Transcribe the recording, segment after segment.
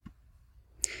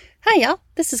Hi, y'all.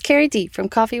 This is Carrie D from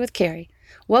Coffee with Carrie.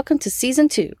 Welcome to Season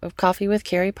 2 of Coffee with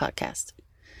Carrie podcast.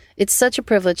 It's such a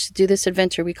privilege to do this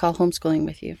adventure we call homeschooling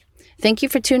with you. Thank you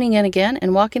for tuning in again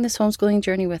and walking this homeschooling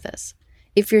journey with us.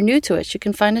 If you're new to us, you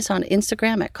can find us on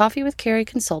Instagram at Coffee with Carrie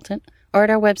Consultant or at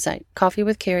our website,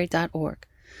 coffeewithcarrie.org.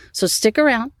 So stick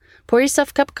around, pour yourself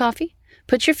a cup of coffee,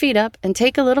 put your feet up, and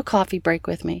take a little coffee break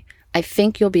with me. I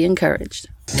think you'll be encouraged.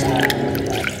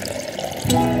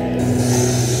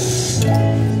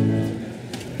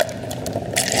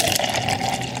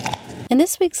 In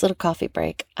this week's little coffee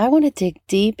break, I want to dig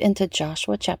deep into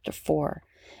Joshua chapter 4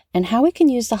 and how we can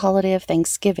use the holiday of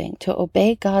Thanksgiving to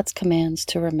obey God's commands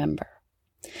to remember.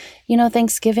 You know,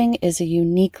 Thanksgiving is a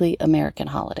uniquely American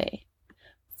holiday.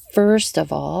 First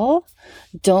of all,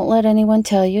 don't let anyone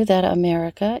tell you that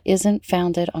America isn't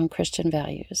founded on Christian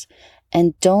values,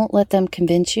 and don't let them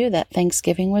convince you that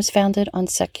Thanksgiving was founded on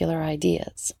secular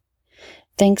ideas.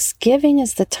 Thanksgiving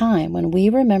is the time when we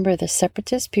remember the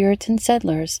separatist Puritan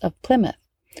settlers of Plymouth,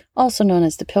 also known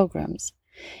as the Pilgrims,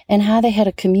 and how they had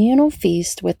a communal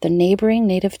feast with the neighboring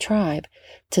native tribe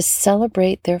to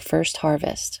celebrate their first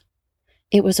harvest.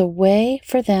 It was a way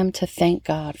for them to thank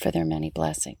God for their many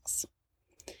blessings.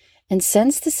 And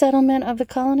since the settlement of the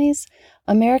colonies,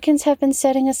 Americans have been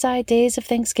setting aside days of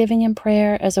Thanksgiving and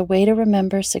prayer as a way to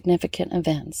remember significant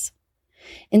events.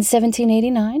 In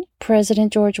 1789,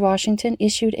 President George Washington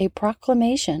issued a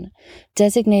proclamation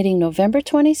designating November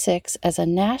 26 as a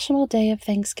national day of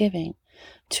Thanksgiving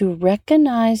to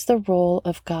recognize the role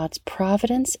of God's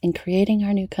providence in creating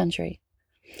our new country.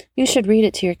 You should read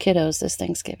it to your kiddos this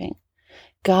Thanksgiving.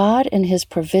 God and his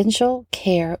providential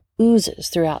care oozes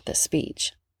throughout this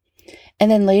speech. And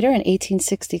then later in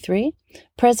 1863,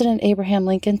 President Abraham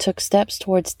Lincoln took steps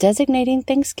towards designating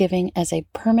Thanksgiving as a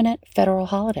permanent federal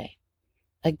holiday.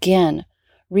 Again,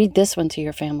 read this one to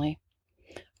your family.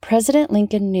 President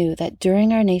Lincoln knew that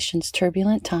during our nation's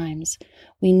turbulent times,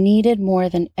 we needed more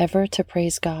than ever to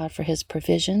praise God for his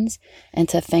provisions and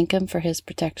to thank him for his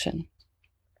protection.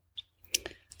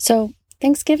 So,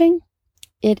 Thanksgiving,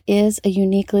 it is a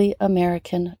uniquely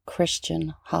American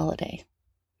Christian holiday.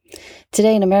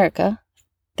 Today in America,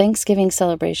 Thanksgiving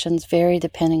celebrations vary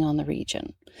depending on the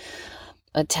region.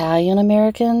 Italian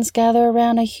Americans gather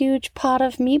around a huge pot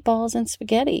of meatballs and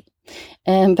spaghetti.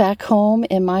 And back home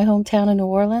in my hometown of New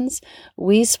Orleans,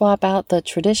 we swap out the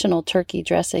traditional turkey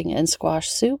dressing and squash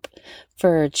soup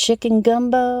for chicken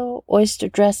gumbo, oyster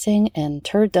dressing, and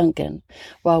turducken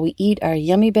while we eat our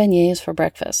yummy beignets for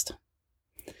breakfast.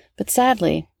 But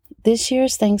sadly, this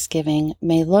year's Thanksgiving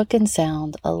may look and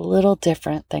sound a little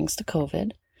different thanks to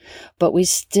COVID. But we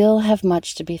still have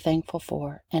much to be thankful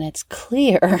for, and it's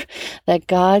clear that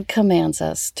God commands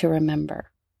us to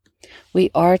remember. We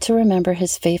are to remember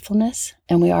his faithfulness,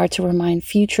 and we are to remind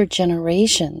future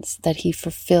generations that he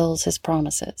fulfills his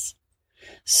promises.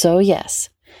 So yes,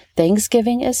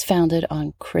 Thanksgiving is founded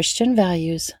on Christian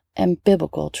values and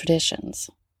biblical traditions.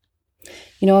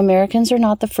 You know, Americans are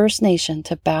not the first nation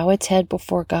to bow its head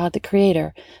before God the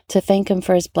Creator to thank him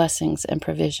for his blessings and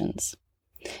provisions.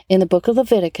 In the book of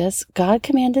Leviticus, God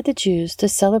commanded the Jews to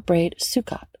celebrate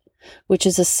Sukkot, which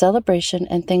is a celebration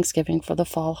and thanksgiving for the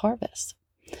fall harvest.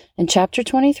 In chapter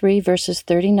 23, verses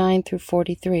 39 through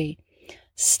 43,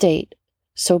 state,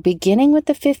 "So beginning with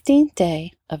the 15th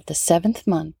day of the 7th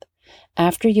month,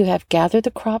 after you have gathered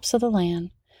the crops of the land,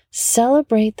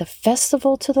 celebrate the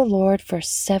festival to the Lord for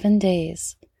 7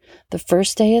 days. The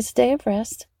first day is a day of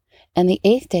rest, and the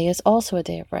 8th day is also a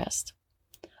day of rest.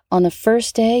 On the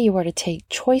first day, you are to take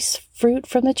choice fruit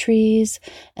from the trees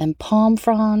and palm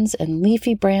fronds and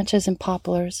leafy branches and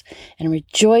poplars and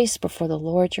rejoice before the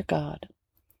Lord your God."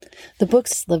 The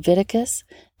books Leviticus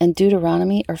and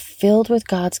Deuteronomy are filled with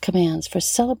God's commands for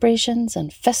celebrations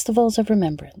and festivals of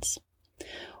remembrance.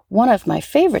 One of my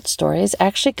favorite stories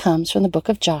actually comes from the book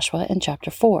of Joshua in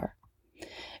chapter 4.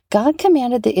 God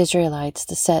commanded the Israelites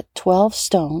to set 12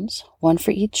 stones, one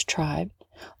for each tribe,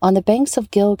 on the banks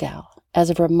of Gilgal, as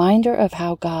a reminder of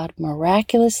how God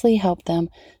miraculously helped them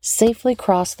safely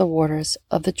cross the waters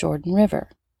of the Jordan River.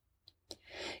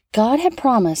 God had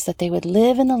promised that they would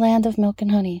live in the land of milk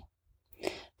and honey.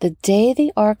 The day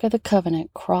the Ark of the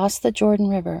Covenant crossed the Jordan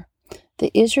River,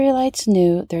 the Israelites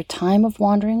knew their time of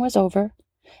wandering was over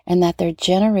and that their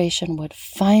generation would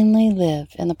finally live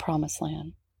in the Promised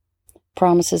Land.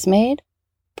 Promises made,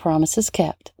 promises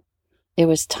kept. It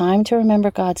was time to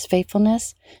remember God's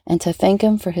faithfulness and to thank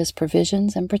him for his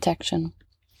provisions and protection.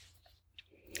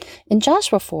 In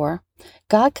Joshua 4,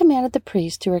 God commanded the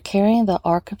priests who were carrying the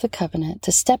Ark of the Covenant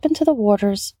to step into the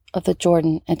waters of the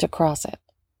Jordan and to cross it.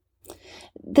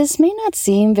 This may not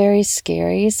seem very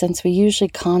scary since we usually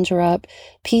conjure up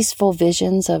peaceful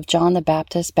visions of John the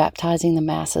Baptist baptizing the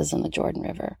masses in the Jordan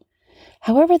River.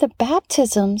 However, the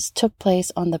baptisms took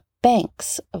place on the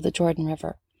banks of the Jordan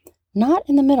River, not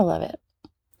in the middle of it.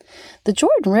 The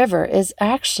Jordan River is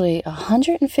actually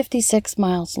 156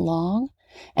 miles long,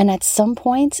 and at some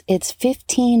points it's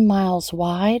 15 miles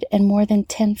wide and more than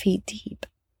 10 feet deep.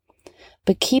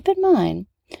 But keep in mind,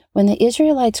 when the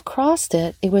Israelites crossed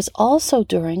it, it was also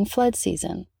during flood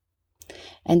season.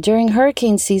 And during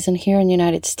hurricane season here in the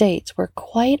United States, we're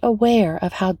quite aware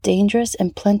of how dangerous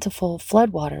and plentiful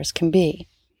floodwaters can be.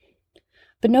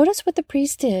 But notice what the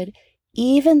priests did,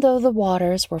 even though the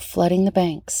waters were flooding the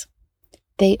banks.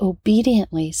 They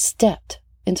obediently stepped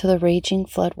into the raging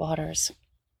floodwaters.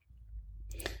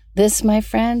 This, my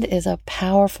friend, is a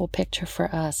powerful picture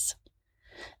for us.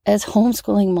 As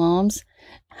homeschooling moms,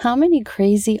 how many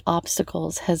crazy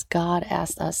obstacles has God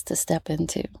asked us to step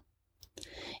into?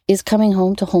 Is coming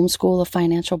home to homeschool a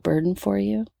financial burden for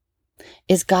you?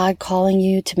 Is God calling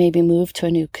you to maybe move to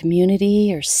a new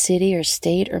community or city or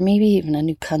state or maybe even a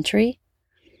new country?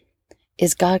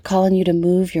 Is God calling you to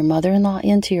move your mother-in-law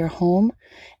into your home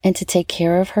and to take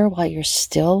care of her while you're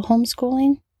still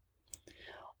homeschooling?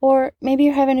 Or maybe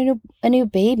you're having a new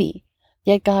baby,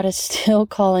 yet God is still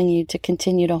calling you to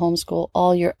continue to homeschool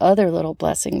all your other little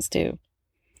blessings too.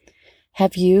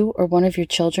 Have you or one of your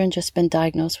children just been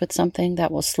diagnosed with something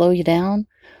that will slow you down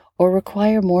or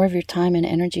require more of your time and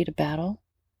energy to battle?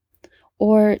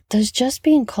 Or does just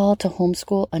being called to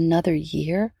homeschool another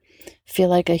year feel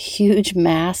like a huge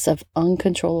mass of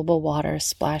uncontrollable water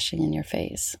splashing in your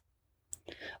face?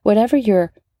 Whatever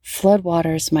your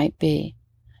floodwaters might be,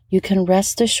 you can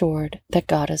rest assured that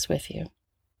God is with you.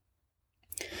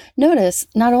 Notice,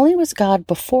 not only was God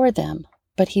before them,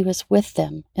 but he was with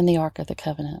them in the Ark of the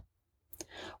Covenant.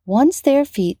 Once their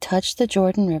feet touched the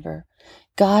Jordan River,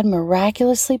 God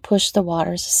miraculously pushed the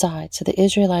waters aside so the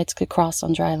Israelites could cross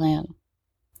on dry land.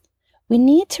 We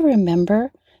need to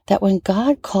remember that when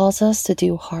God calls us to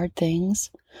do hard things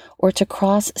or to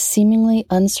cross seemingly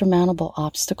unsurmountable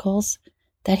obstacles,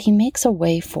 that he makes a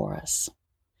way for us.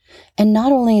 And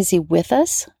not only is he with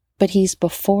us, but he's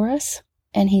before us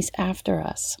and he's after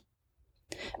us.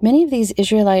 Many of these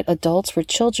Israelite adults were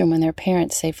children when their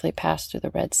parents safely passed through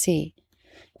the Red Sea.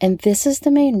 And this is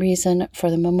the main reason for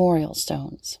the memorial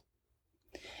stones.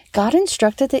 God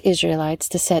instructed the Israelites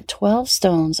to set 12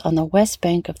 stones on the west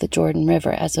bank of the Jordan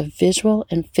River as a visual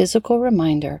and physical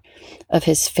reminder of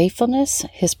his faithfulness,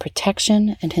 his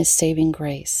protection, and his saving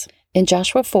grace. In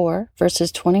Joshua 4,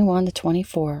 verses 21 to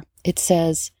 24, it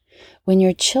says, "When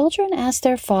your children ask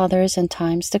their fathers in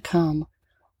times to come,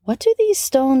 'What do these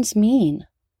stones mean?'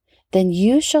 then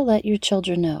you shall let your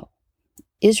children know.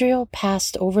 Israel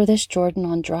passed over this Jordan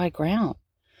on dry ground.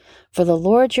 For the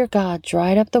Lord your God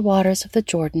dried up the waters of the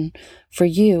Jordan for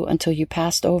you until you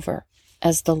passed over,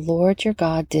 as the Lord your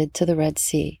God did to the Red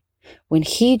Sea, when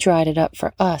he dried it up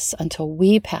for us until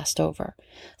we passed over,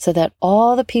 so that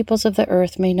all the peoples of the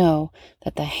earth may know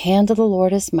that the hand of the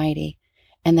Lord is mighty,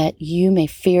 and that you may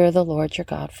fear the Lord your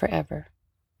God forever."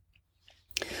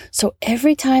 So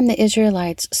every time the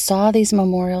Israelites saw these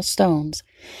memorial stones,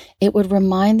 it would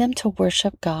remind them to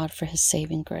worship God for his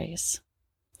saving grace.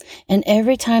 And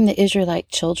every time the Israelite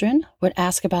children would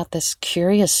ask about this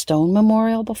curious stone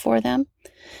memorial before them,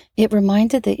 it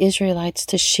reminded the Israelites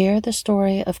to share the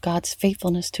story of God's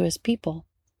faithfulness to his people.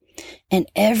 And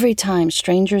every time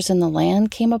strangers in the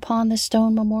land came upon this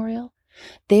stone memorial,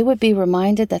 they would be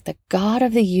reminded that the God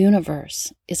of the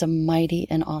universe is a mighty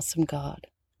and awesome God.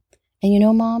 And you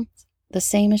know, Mom, the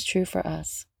same is true for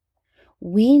us.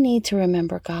 We need to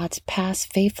remember God's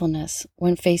past faithfulness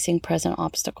when facing present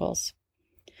obstacles.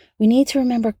 We need to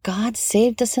remember God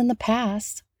saved us in the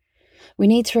past. We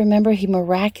need to remember he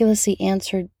miraculously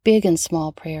answered big and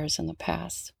small prayers in the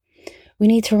past. We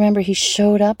need to remember he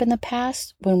showed up in the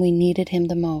past when we needed him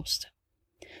the most.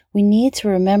 We need to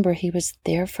remember he was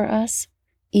there for us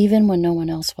even when no one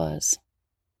else was.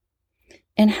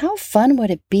 And how fun would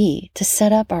it be to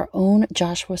set up our own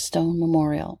Joshua Stone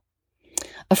Memorial?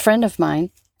 A friend of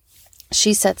mine,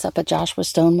 she sets up a Joshua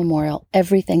Stone Memorial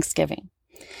every Thanksgiving.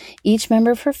 Each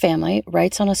member of her family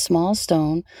writes on a small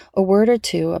stone a word or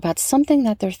two about something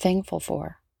that they're thankful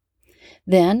for.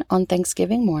 Then, on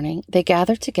Thanksgiving morning, they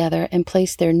gather together and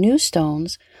place their new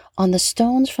stones on the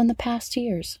stones from the past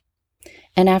years.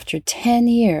 And after 10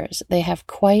 years, they have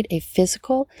quite a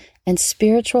physical and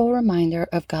spiritual reminder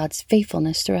of God's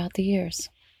faithfulness throughout the years.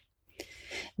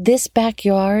 This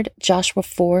backyard Joshua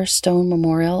 4 stone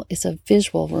memorial is a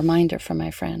visual reminder for my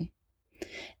friend.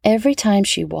 Every time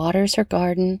she waters her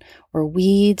garden or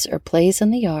weeds or plays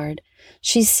in the yard,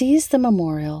 she sees the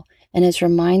memorial and is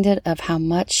reminded of how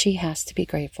much she has to be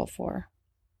grateful for.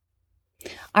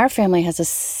 Our family has a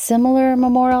similar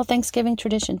memorial Thanksgiving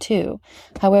tradition too.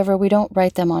 However, we don't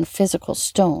write them on physical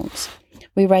stones.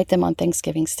 We write them on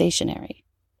Thanksgiving stationery.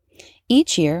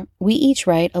 Each year, we each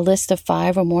write a list of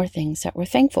 5 or more things that we're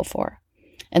thankful for.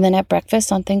 And then at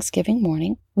breakfast on Thanksgiving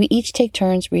morning, we each take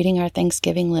turns reading our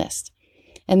Thanksgiving list.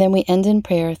 And then we end in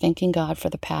prayer thanking God for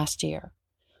the past year.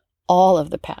 All of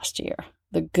the past year.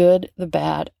 The good, the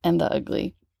bad, and the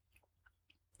ugly.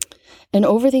 And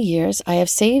over the years, I have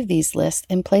saved these lists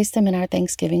and placed them in our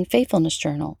Thanksgiving Faithfulness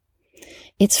Journal.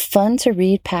 It's fun to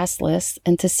read past lists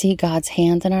and to see God's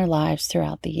hand in our lives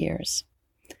throughout the years.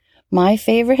 My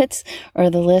favorites are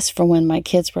the lists from when my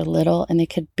kids were little and they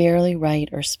could barely write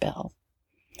or spell.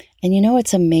 And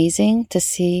it's amazing to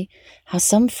see how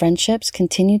some friendships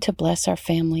continue to bless our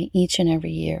family each and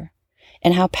every year,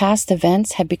 and how past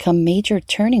events have become major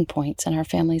turning points in our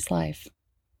family's life.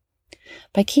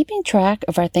 By keeping track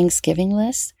of our Thanksgiving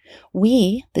list,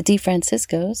 we, the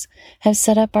DeFranciscos, have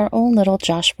set up our own little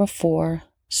Joshua 4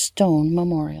 stone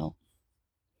memorial.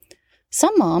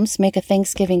 Some moms make a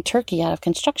Thanksgiving turkey out of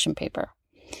construction paper.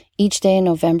 Each day in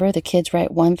November, the kids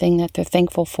write one thing that they're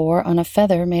thankful for on a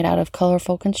feather made out of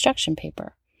colorful construction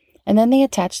paper, and then they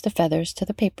attach the feathers to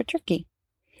the paper turkey.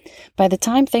 By the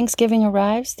time Thanksgiving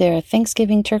arrives, their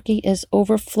Thanksgiving turkey is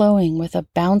overflowing with a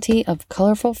bounty of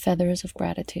colorful feathers of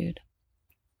gratitude.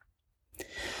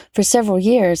 For several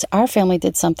years, our family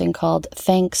did something called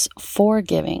Thanks for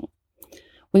Giving.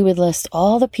 We would list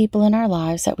all the people in our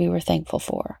lives that we were thankful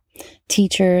for.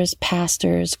 Teachers,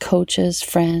 pastors, coaches,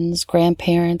 friends,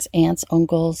 grandparents, aunts,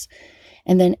 uncles.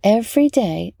 And then every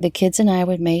day, the kids and I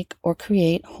would make or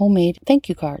create homemade thank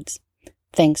you cards,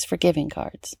 Thanks for Giving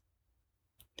cards.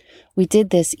 We did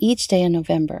this each day in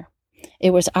November.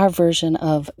 It was our version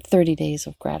of 30 days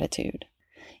of gratitude.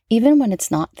 Even when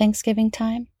it's not Thanksgiving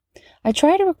time, I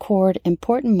try to record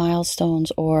important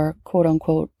milestones or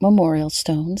quote-unquote memorial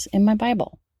stones in my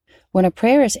Bible. When a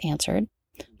prayer is answered,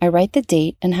 I write the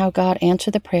date and how God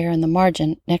answered the prayer in the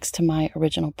margin next to my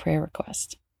original prayer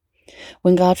request.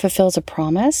 When God fulfills a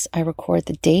promise, I record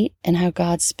the date and how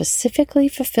God specifically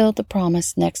fulfilled the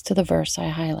promise next to the verse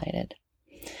I highlighted.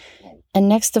 And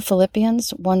next to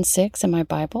Philippians 1:6 in my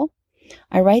Bible,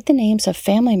 I write the names of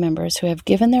family members who have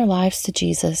given their lives to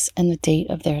Jesus and the date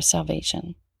of their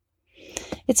salvation.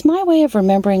 It's my way of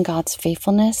remembering God's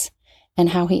faithfulness and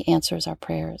how He answers our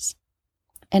prayers.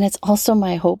 And it's also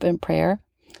my hope and prayer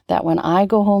that when I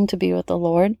go home to be with the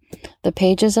Lord, the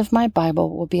pages of my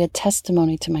Bible will be a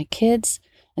testimony to my kids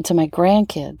and to my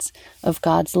grandkids of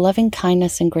God's loving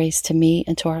kindness and grace to me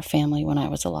and to our family when I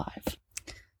was alive.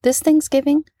 This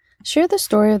Thanksgiving, share the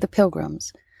story of the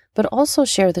Pilgrims, but also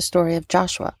share the story of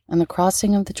Joshua and the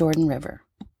crossing of the Jordan River.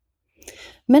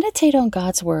 Meditate on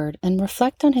God's Word and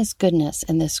reflect on His goodness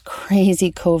in this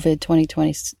crazy COVID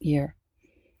 2020 year.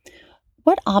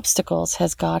 What obstacles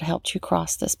has God helped you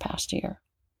cross this past year?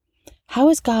 How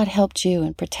has God helped you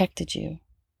and protected you?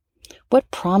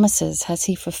 What promises has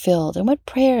He fulfilled and what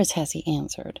prayers has He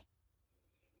answered?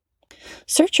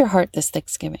 Search your heart this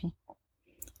Thanksgiving.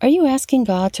 Are you asking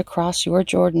God to cross your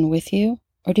Jordan with you,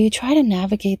 or do you try to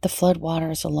navigate the flood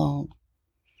waters alone?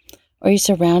 Are you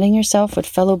surrounding yourself with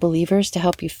fellow believers to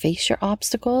help you face your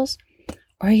obstacles,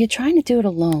 or are you trying to do it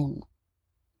alone?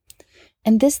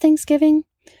 And this Thanksgiving,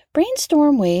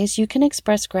 brainstorm ways you can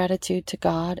express gratitude to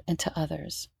God and to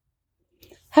others.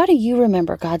 How do you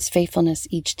remember God's faithfulness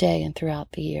each day and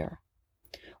throughout the year?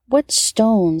 What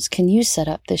stones can you set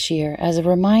up this year as a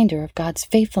reminder of God's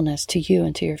faithfulness to you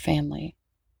and to your family?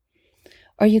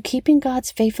 Are you keeping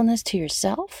God's faithfulness to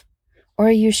yourself? Or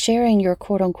are you sharing your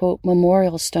quote-unquote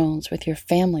memorial stones with your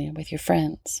family and with your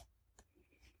friends?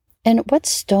 And what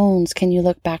stones can you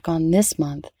look back on this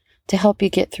month to help you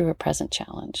get through a present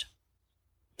challenge?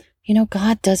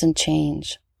 God doesn't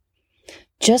change.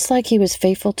 Just like He was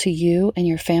faithful to you and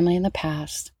your family in the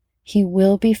past, He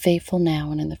will be faithful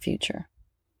now and in the future.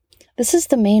 This is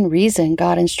the main reason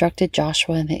God instructed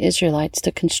Joshua and the Israelites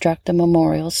to construct the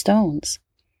memorial stones.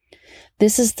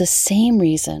 This is the same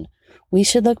reason we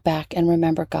should look back and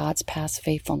remember God's past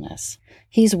faithfulness.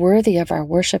 He's worthy of our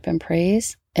worship and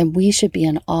praise, and we should be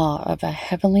in awe of a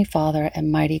Heavenly Father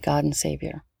and mighty God and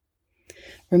Savior.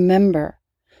 Remember,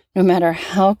 no matter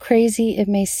how crazy it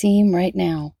may seem right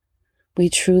now, we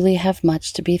truly have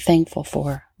much to be thankful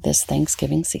for this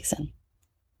Thanksgiving season.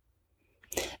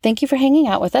 Thank you for hanging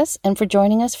out with us and for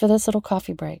joining us for this little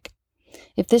coffee break.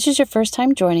 If this is your first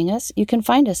time joining us, you can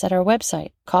find us at our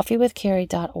website,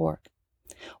 coffeewithcarrie.org.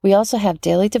 We also have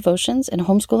daily devotions and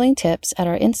homeschooling tips at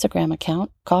our Instagram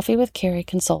account, Coffee with Carrie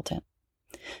Consultant.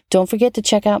 Don't forget to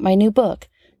check out my new book,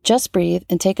 Just Breathe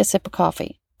and Take a Sip of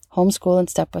Coffee, Homeschool in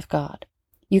Step with God.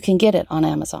 You can get it on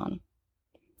Amazon.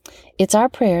 It's our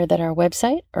prayer that our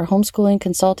website, our homeschooling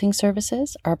consulting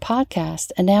services, our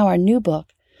podcast, and now our new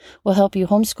book will help you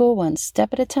homeschool one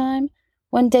step at a time,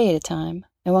 one day at a time,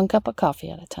 and one cup of coffee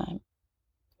at a time.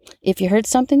 If you heard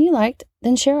something you liked,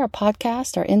 then share our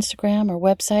podcast, our Instagram, our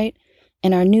website,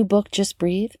 and our new book, Just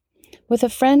Breathe, with a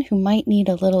friend who might need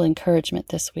a little encouragement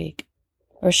this week.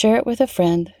 Or share it with a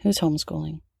friend who's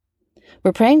homeschooling.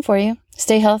 We're praying for you.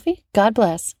 Stay healthy, God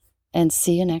bless, and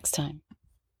see you next time.